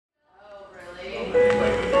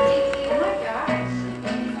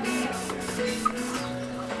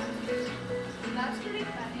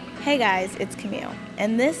Hey guys, it's Kameel,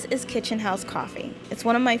 and this is Kitchen House Coffee. It's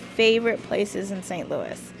one of my favorite places in St.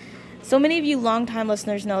 Louis. So many of you longtime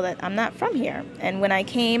listeners know that I'm not from here, and when I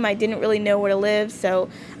came, I didn't really know where to live, so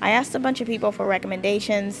I asked a bunch of people for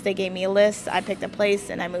recommendations. They gave me a list, I picked a place,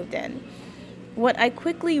 and I moved in. What I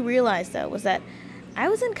quickly realized, though, was that I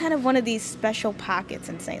was in kind of one of these special pockets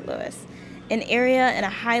in St. Louis, an area in a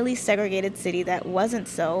highly segregated city that wasn't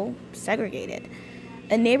so segregated,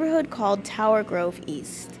 a neighborhood called Tower Grove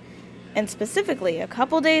East. And specifically, a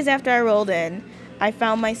couple days after I rolled in, I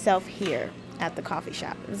found myself here at the coffee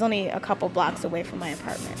shop. It was only a couple blocks away from my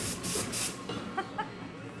apartment.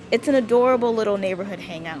 It's an adorable little neighborhood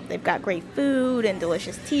hangout. They've got great food and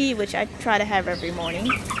delicious tea, which I try to have every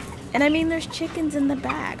morning. And I mean, there's chickens in the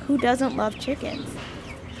back. Who doesn't love chickens?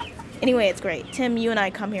 Anyway, it's great. Tim, you and I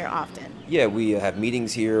come here often. Yeah, we have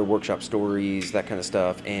meetings here, workshop stories, that kind of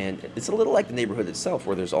stuff. And it's a little like the neighborhood itself,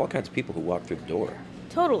 where there's all kinds of people who walk through the door.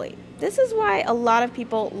 Totally. This is why a lot of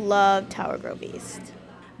people love Tower Grove East.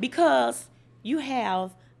 Because you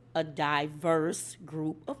have a diverse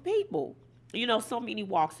group of people. You know, so many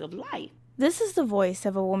walks of life. This is the voice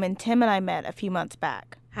of a woman Tim and I met a few months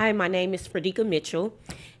back. Hi, my name is Fredika Mitchell,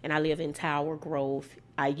 and I live in Tower Grove.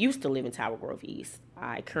 I used to live in Tower Grove East.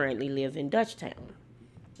 I currently live in Dutchtown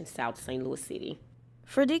in South St. Louis City.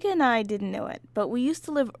 Fredika and I didn't know it, but we used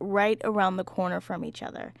to live right around the corner from each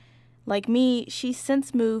other. Like me, she's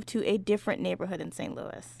since moved to a different neighborhood in St.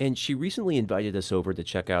 Louis. And she recently invited us over to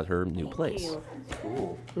check out her new place.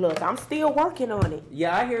 Cool. Look, I'm still working on it.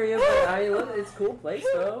 Yeah, I hear you, but it's a cool place,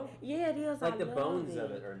 though. Yeah, it is. Like, the bones of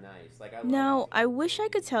it are nice. Now, I wish I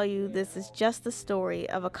could tell you this is just the story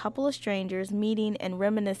of a couple of strangers meeting and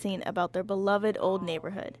reminiscing about their beloved old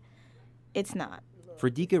neighborhood. It's not.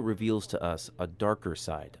 Fredika reveals to us a darker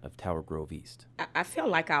side of Tower Grove East. I felt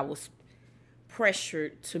like I was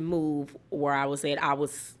pressured to move where I was at.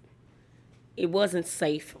 It wasn't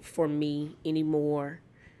safe for me anymore.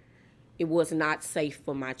 It was not safe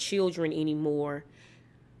for my children anymore.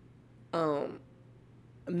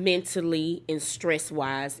 Mentally and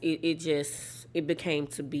stress-wise, it became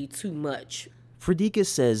to be too much. Fredika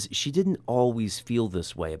says she didn't always feel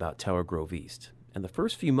this way about Tower Grove East, and the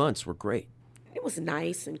first few months were great. It was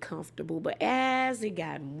nice and comfortable, but as it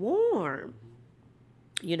got warm,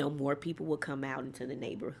 you know, more people would come out into the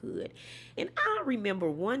neighborhood. And I remember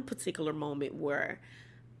one particular moment where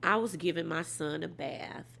I was giving my son a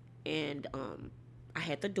bath, and I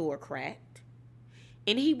had the door cracked.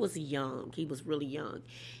 And he was young. He was really young.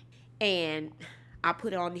 And I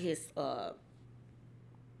put on his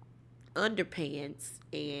underpants,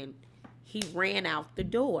 and he ran out the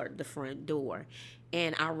door, the front door.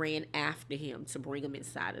 And I ran after him to bring him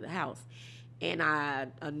inside of the house. And I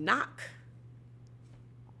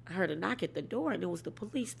heard a knock at the door, and it was the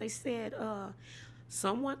police. They said,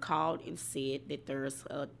 someone called and said that there's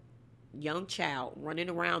a young child running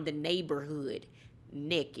around the neighborhood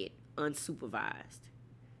naked, unsupervised.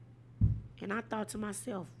 And I thought to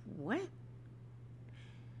myself, what?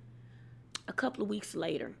 A couple of weeks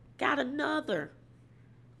later, got another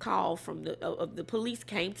call from the police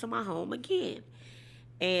came to my home again.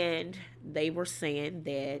 And they were saying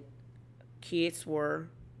that kids were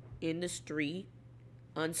in the street,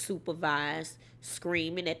 unsupervised,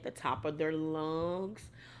 screaming at the top of their lungs,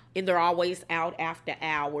 and they're always out after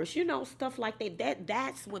hours, you know, stuff like that.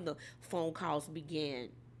 That's when the phone calls began,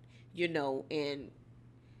 you know, and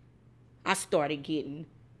I started getting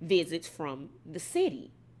visits from the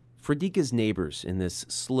city. Fredika's neighbors in this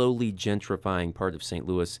slowly gentrifying part of St.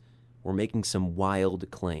 Louis were making some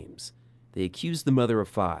wild claims. They accused the mother of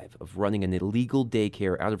 5 of running an illegal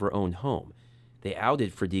daycare out of her own home. They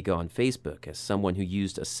outed Fredika on Facebook as someone who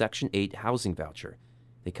used a Section 8 housing voucher.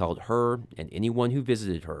 They called her and anyone who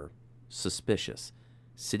visited her suspicious.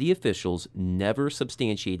 City officials never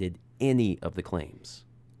substantiated any of the claims.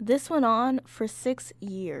 This went on for 6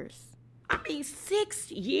 years. I mean, 6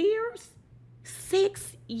 years?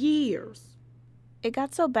 6 years. It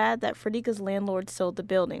got so bad that Fredika's landlord sold the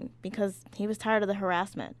building because he was tired of the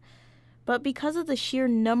harassment. But because of the sheer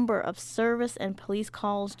number of service and police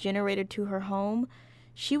calls generated to her home,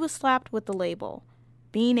 she was slapped with the label,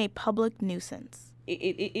 being a public nuisance.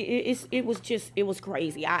 It was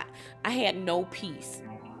crazy. I had no peace.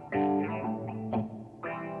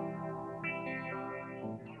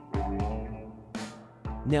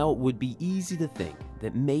 Now, it would be easy to think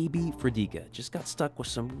that maybe Fredika just got stuck with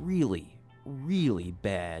some really really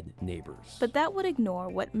bad neighbors. But that would ignore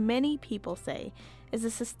what many people say is a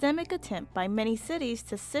systemic attempt by many cities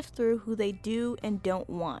to sift through who they do and don't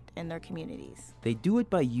want in their communities. They do it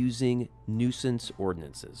by using nuisance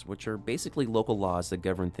ordinances, which are basically local laws that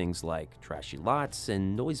govern things like trashy lots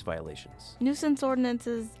and noise violations. Nuisance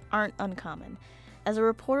ordinances aren't uncommon. As a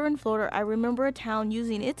reporter in Florida, I remember a town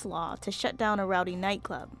using its law to shut down a rowdy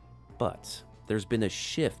nightclub. But there's been a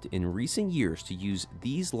shift in recent years to use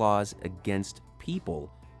these laws against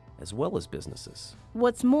people as well as businesses.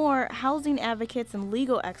 What's more, housing advocates and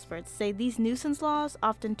legal experts say these nuisance laws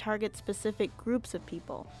often target specific groups of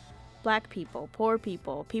people: Black people, poor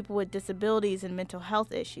people, people with disabilities and mental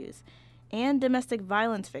health issues, and domestic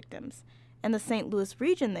violence victims. And the St. Louis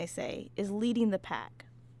region, they say, is leading the pack.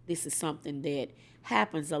 This is something that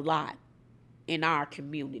happens a lot in our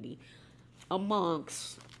community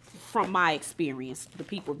amongst, from my experience, the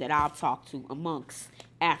people that I've talked to amongst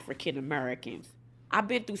African Americans. I've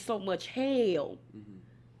been through so much hell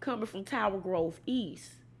coming from Tower Grove East.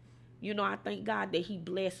 You know, I thank God that he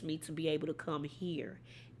blessed me to be able to come here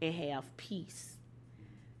and have peace.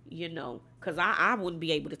 You know, because I wouldn't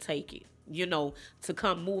be able to take it. You know, to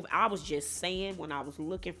come move. I was just saying when I was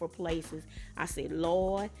looking for places, I said,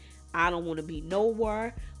 Lord, I don't want to be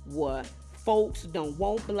nowhere where folks don't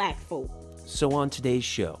want Black folk. So on today's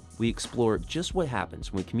show, we explore just what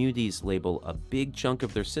happens when communities label a big chunk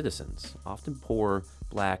of their citizens, often poor,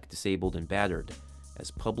 Black, disabled, and battered, as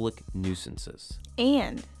public nuisances.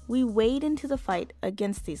 And we wade into the fight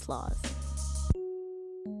against these laws.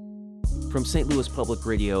 From St. Louis Public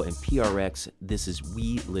Radio and PRX, this is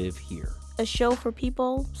We Live Here, A show for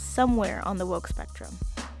people somewhere on the woke spectrum.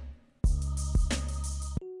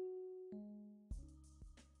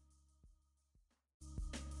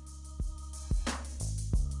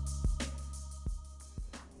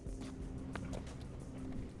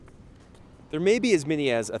 There may be as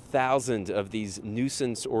many as 1,000 of these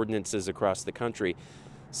nuisance ordinances across the country.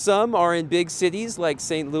 Some are in big cities like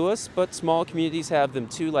St. Louis, but small communities have them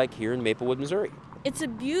too, like here in Maplewood, Missouri. It's a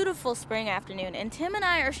beautiful spring afternoon, and Tim and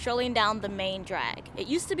I are strolling down the main drag. It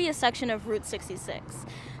used to be a section of Route 66.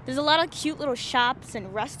 There's a lot of cute little shops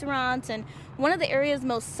and restaurants, and one of the area's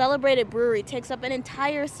most celebrated brewery takes up an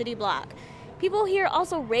entire city block. People here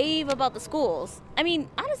also rave about the schools. I mean,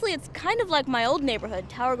 honestly, it's kind of like my old neighborhood,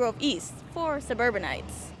 Tower Grove East, for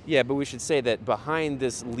suburbanites. Yeah, but we should say that behind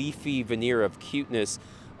this leafy veneer of cuteness,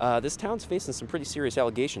 this town's facing some pretty serious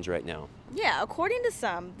allegations right now. Yeah, according to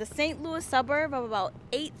some, the St. Louis suburb of about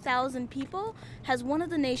 8,000 people has one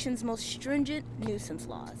of the nation's most stringent nuisance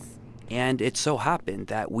laws. And it so happened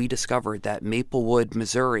that we discovered that Maplewood,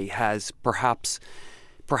 Missouri has perhaps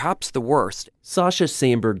the worst. Sasha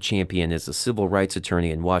Sandberg-Champion is a civil rights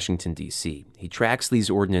attorney in Washington, D.C. He tracks these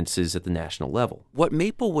ordinances at the national level. What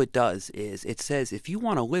Maplewood does is it says if you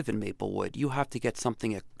want to live in Maplewood, you have to get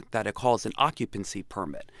something that it calls an occupancy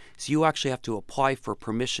permit. So you actually have to apply for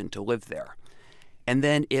permission to live there. And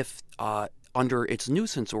then if under its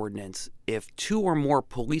nuisance ordinance, if 2 or more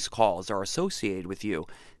police calls are associated with you,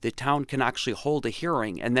 the town can actually hold a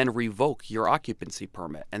hearing and then revoke your occupancy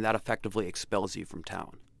permit, and that effectively expels you from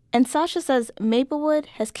town. And Sasha says Maplewood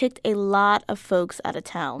has kicked a lot of folks out of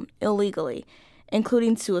town illegally,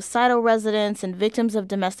 including suicidal residents and victims of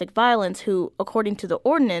domestic violence who, according to the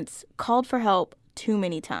ordinance, called for help too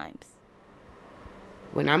many times.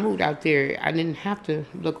 When I moved out there, I didn't have to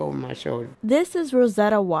look over my shoulder. This is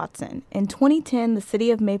Rosetta Watson. In 2010, the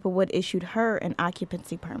city of Maplewood issued her an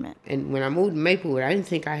occupancy permit. And when I moved to Maplewood, I didn't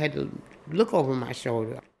think I had to look over my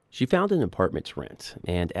shoulder. She found an apartment to rent,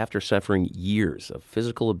 and after suffering years of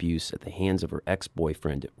physical abuse at the hands of her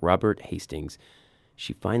ex-boyfriend, Robert Hastings,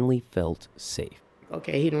 she finally felt safe.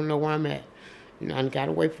 Okay, he don't know where I'm at. You know, I got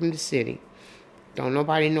away from the city. Don't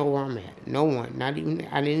nobody know where I'm at. No one. Not even.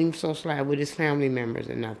 I didn't even socialize with his family members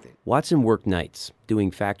or nothing. Watson worked nights,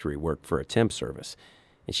 doing factory work for a temp service,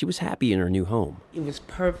 and she was happy in her new home. It was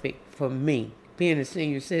perfect for me, being a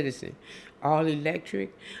senior citizen. All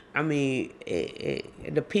electric. I mean,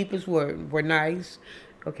 the peoples were nice.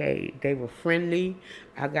 Okay, they were friendly.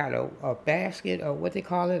 I got a basket, or what they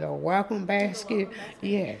call it, a welcome basket.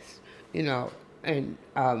 Yes, you know. And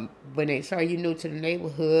when they saw you new to the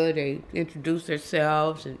neighborhood, they introduced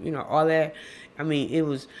themselves and, you know, all that. I mean, it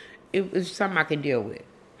was something I could deal with.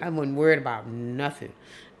 I wasn't worried about nothing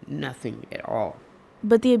at all.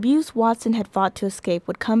 But the abuse Watson had fought to escape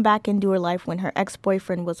would come back into her life when her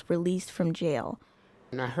ex-boyfriend was released from jail.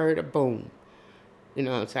 And I heard a boom, you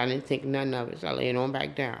know, so I didn't think nothing of it. So I laid on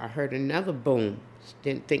back down. I heard another boom,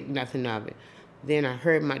 didn't think nothing of it. Then I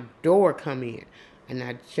heard my door come in. And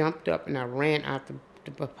I jumped up and I ran out the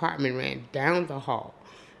apartment, ran down the hall.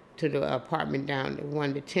 to the apartment down, one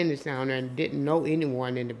of the tenants down there, and didn't know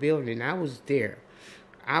anyone in the building. I was there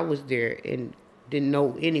and didn't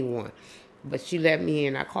know anyone. But she let me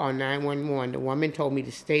in. I called 911. The woman told me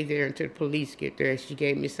to stay there until the police get there. She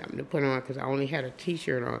gave me something to put on because I only had a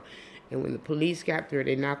T-shirt on. And when the police got there,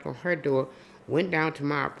 they knocked on her door, went down to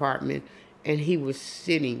my apartment, and he was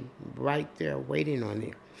sitting right there waiting on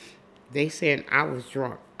them. They said I was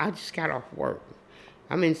drunk. I just got off work.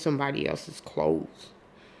 I'm in somebody else's clothes.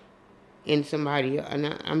 And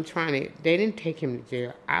I'm trying to, they didn't take him to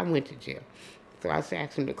jail. I went to jail. So I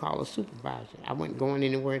asked him to call a supervisor. I wasn't going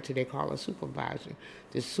anywhere until they called a supervisor.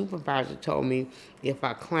 The supervisor told me if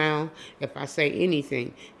I clown, if I say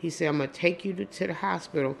anything, he said, I'm going to take you to the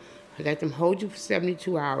hospital, let them hold you for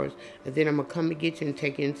 72 hours, and then I'm going to come and get you and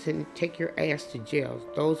take your ass to jail.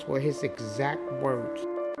 Those were his exact words.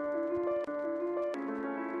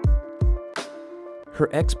 Her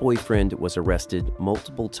ex-boyfriend was arrested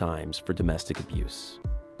multiple times for domestic abuse,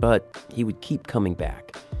 but he would keep coming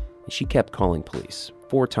back. She kept calling police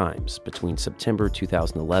 4 times between September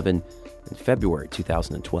 2011 and February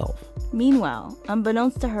 2012. Meanwhile,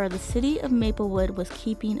 unbeknownst to her, the city of Maplewood was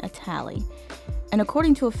keeping a tally. And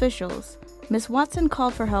according to officials, Miss Watson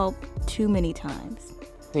called for help too many times.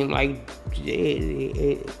 Seemed like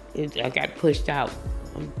I got pushed out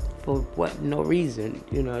for no reason,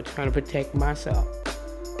 trying to protect myself.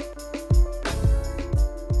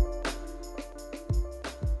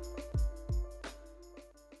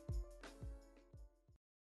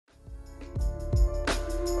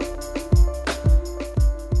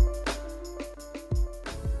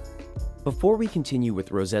 Before we continue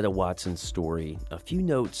with Rosetta Watson's story, a few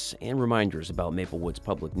notes and reminders about Maplewood's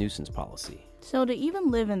public nuisance policy. So to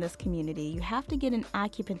even live in this community, you have to get an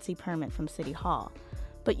occupancy permit from City Hall.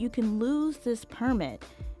 But you can lose this permit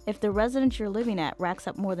if the residence you're living at racks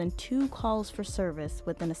up more than 2 calls for service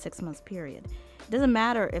within a 6-month period. It doesn't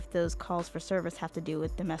matter if those calls for service have to do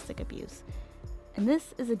with domestic abuse. And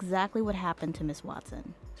this is exactly what happened to Miss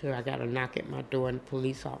Watson. So I got a knock at my door, and the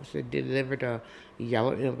police officer delivered a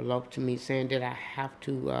yellow envelope to me saying that I have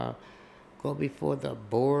to go before the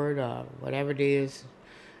board or whatever it is.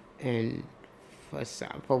 And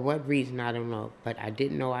for what reason, I don't know. But I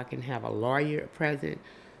didn't know I can have a lawyer present.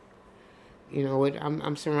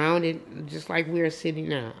 I'm surrounded, just like we're sitting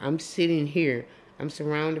now. I'm sitting here. I'm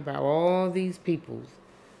surrounded by all these people.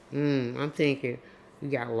 I'm thinking, you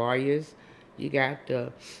got lawyers, you got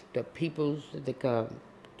the people's, the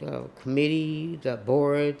committee, the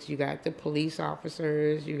boards, you got the police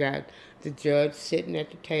officers, you got the judge sitting at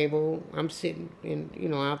the table. I'm sitting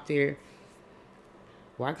out there.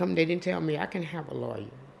 Why come they didn't tell me I can have a lawyer?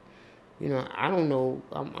 I don't know.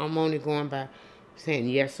 I'm only going by saying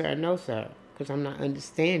yes sir, no sir, because I'm not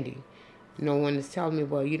understanding. No one is telling me,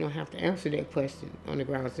 well, you don't have to answer that question on the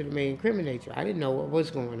grounds that it may incriminate you. I didn't know what was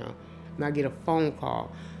going on. And I get a phone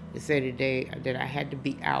call to say today that I had to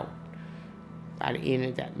be out by the end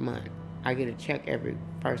of that month. I get a check every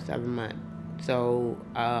first of the month. So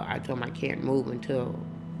I told them I can't move until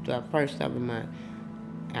the first of the month.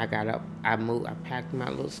 I got up, I moved, I packed my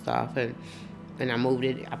little stuff and I moved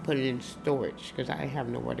it, I put it in storage because I didn't have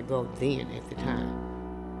nowhere to go then at the time.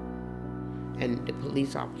 And the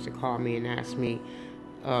police officer called me and asked me,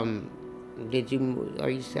 did you move?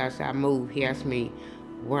 I said, I moved. He asked me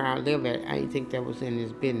where I live at. I didn't think that was in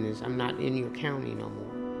his business. I'm not in your county no more.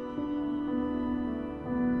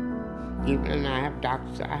 Even I have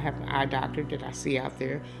doctors, I have an eye doctor that I see out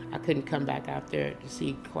there. I couldn't come back out there to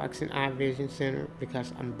see Clarkson Eye Vision Center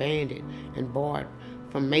because I'm banned and barred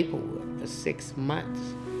from Maplewood for 6 months.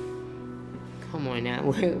 Come on now,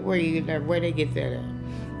 where they get that at?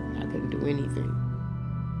 I couldn't do anything.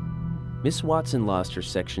 Miss Watson lost her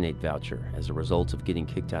Section 8 voucher as a result of getting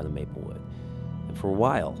kicked out of Maplewood. And for a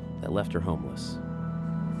while, that left her homeless.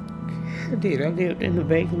 I did. I lived in the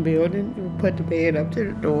vacant building. We put the bed up to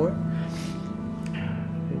the door.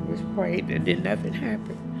 It was prayed and then nothing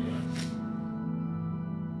happened.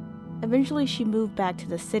 Eventually, she moved back to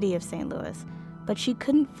the city of St. Louis, but she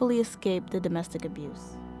couldn't fully escape the domestic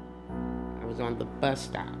abuse. I was on the bus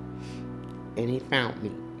stop, and he found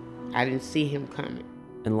me. I didn't see him coming.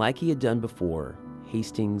 And like he had done before,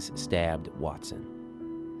 Hastings stabbed Watson.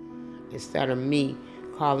 Instead of me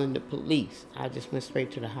calling the police, I just went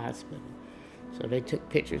straight to the hospital. So they took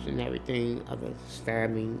pictures and everything of the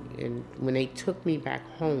stabbing. And when they took me back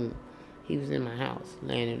home, he was in my house,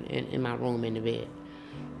 laying in my room in the bed.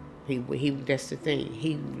 That's the thing.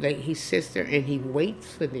 He sits there and he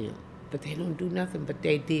waits for them, but they don't do nothing. But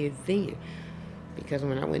they did then, because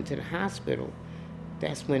when I went to the hospital,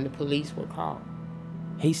 that's when the police were called.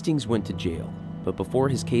 Hastings went to jail, but before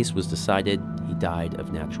his case was decided, he died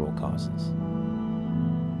of natural causes.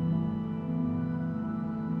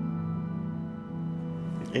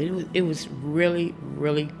 It was really,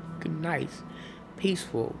 really nice,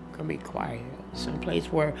 peaceful, quiet. Some place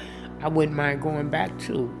where I wouldn't mind going back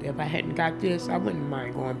to. If I hadn't got this, I wouldn't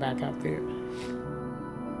mind going back out there.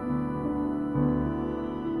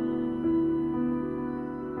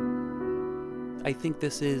 I think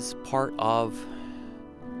this is part of,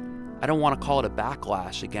 I don't want to call it a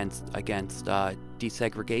backlash against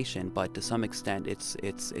desegregation, but to some extent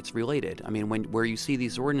it's related. I mean, where you see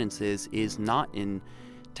these ordinances is not in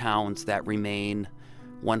towns that remain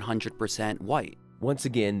 100% white. Once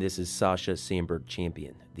again, this is Sasha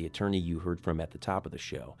Sandberg-Champion, the attorney you heard from at the top of the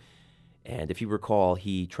show. And if you recall,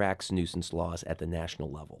 he tracks nuisance laws at the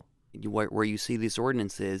national level. Where you see these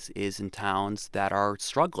ordinances is in towns that are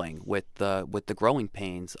struggling with the growing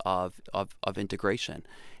pains of integration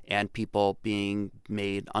and people being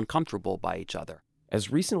made uncomfortable by each other.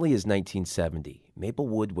 As recently as 1970,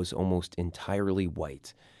 Maplewood was almost entirely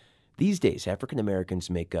white. These days, African Americans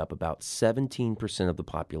make up about 17% of the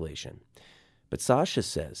population. But Sasha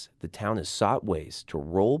says the town has sought ways to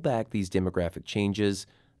roll back these demographic changes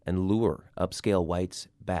and lure upscale whites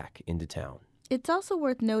back into town. It's also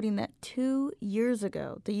worth noting that 2 years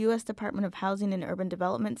ago, the U.S. Department of Housing and Urban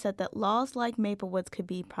Development said that laws like Maplewood's could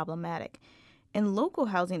be problematic. And local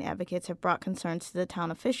housing advocates have brought concerns to the town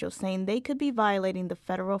officials, saying they could be violating the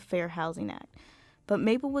Federal Fair Housing Act. But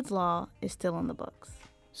Maplewood's law is still on the books.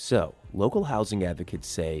 So, local housing advocates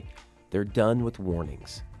say they're done with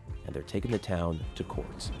warnings, and they're taking the town to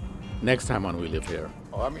courts. Next time on We Live Here.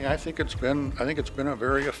 I mean, I think it's been a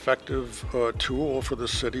very effective tool for the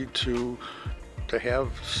city to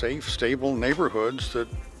have safe, stable neighborhoods that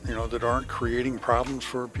aren't creating problems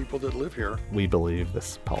for people that live here. We believe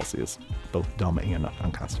this policy is both dumb and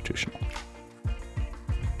unconstitutional.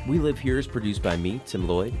 We Live Here is produced by me, Tim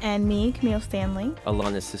Lloyd. And me, Kameel Stanley.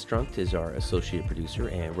 Alana Sistrunt is our associate producer,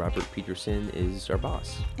 and Robert Peterson is our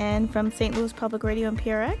boss. And from St. Louis Public Radio and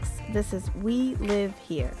PRX, this is We Live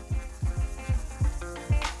Here.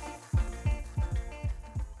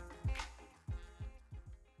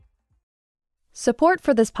 Support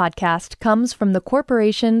for this podcast comes from the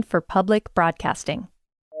Corporation for Public Broadcasting.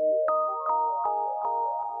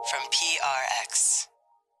 From PRX.